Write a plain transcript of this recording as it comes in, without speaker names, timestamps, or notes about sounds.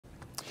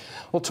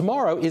Well,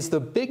 tomorrow is the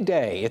big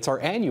day. It's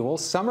our annual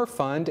Summer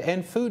Fund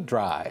and Food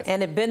Drive.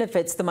 And it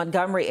benefits the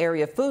Montgomery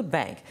Area Food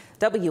Bank.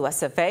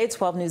 WSFA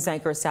 12 News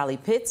anchor Sally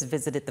Pitts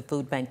visited the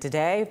food bank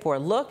today for a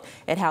look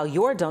at how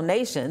your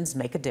donations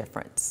make a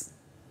difference.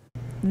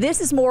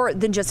 This is more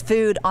than just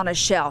food on a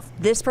shelf.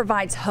 This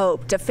provides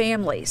hope to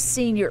families,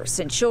 seniors,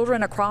 and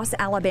children across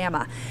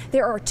Alabama.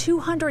 There are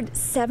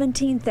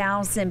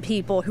 217,000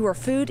 people who are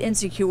food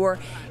insecure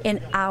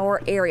in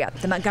our area.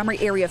 The Montgomery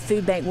Area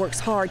Food Bank works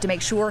hard to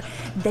make sure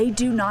they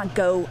do not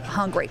go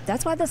hungry.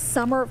 That's why the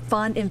Summer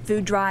Fund and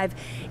Food Drive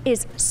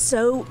is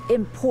so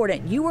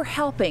important. You are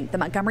helping the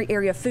Montgomery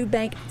Area Food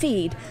Bank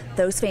feed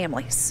those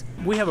families.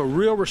 We have a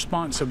real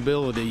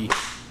responsibility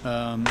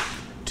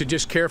to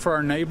just care for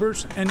our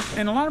neighbors, and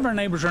a lot of our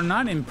neighbors are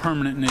not in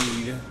permanent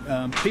need.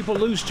 People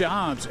lose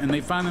jobs and they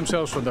find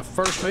themselves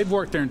they've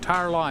worked their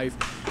entire life,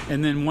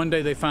 and then one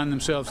day they find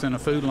themselves in a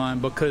food line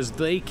because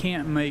they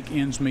can't make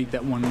ends meet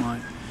that one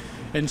month.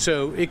 And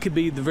so it could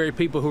be the very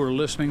people who are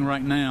listening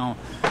right now.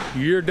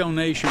 Your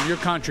donation, your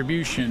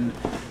contribution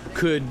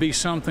could be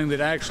something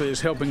that actually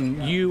is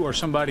helping you or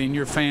somebody in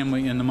your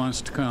family in the months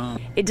to come.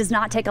 It does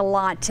not take a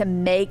lot to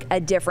make a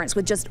difference.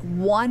 With just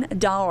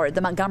 $1,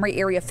 the Montgomery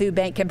Area Food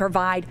Bank can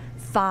provide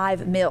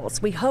 5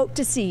 meals. We hope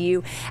to see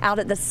you out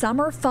at the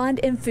Summer Fund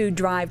and Food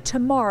Drive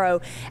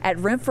tomorrow at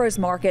Renfro's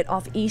Market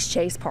off East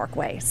Chase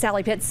Parkway.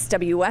 Sally Pitts,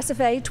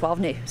 WSFA 12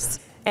 News.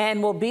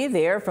 And we'll be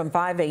there from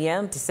 5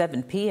 a.m. to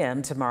 7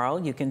 p.m. tomorrow.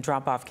 You can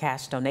drop off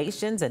cash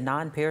donations and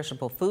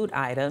non-perishable food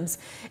items.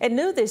 And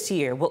new this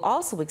year, we'll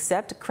also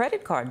accept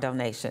credit card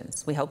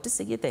donations. We hope to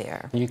see you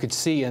there. You could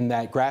see in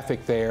that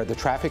graphic there, the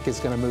traffic is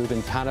going to move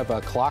in kind of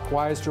a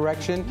clockwise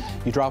direction.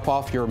 You drop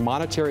off your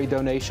monetary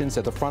donations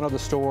at the front of the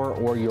store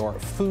or your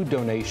food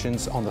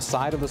donations on the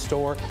side of the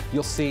store.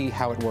 You'll see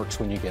how it works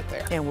when you get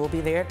there. And we'll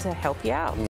be there to help you out.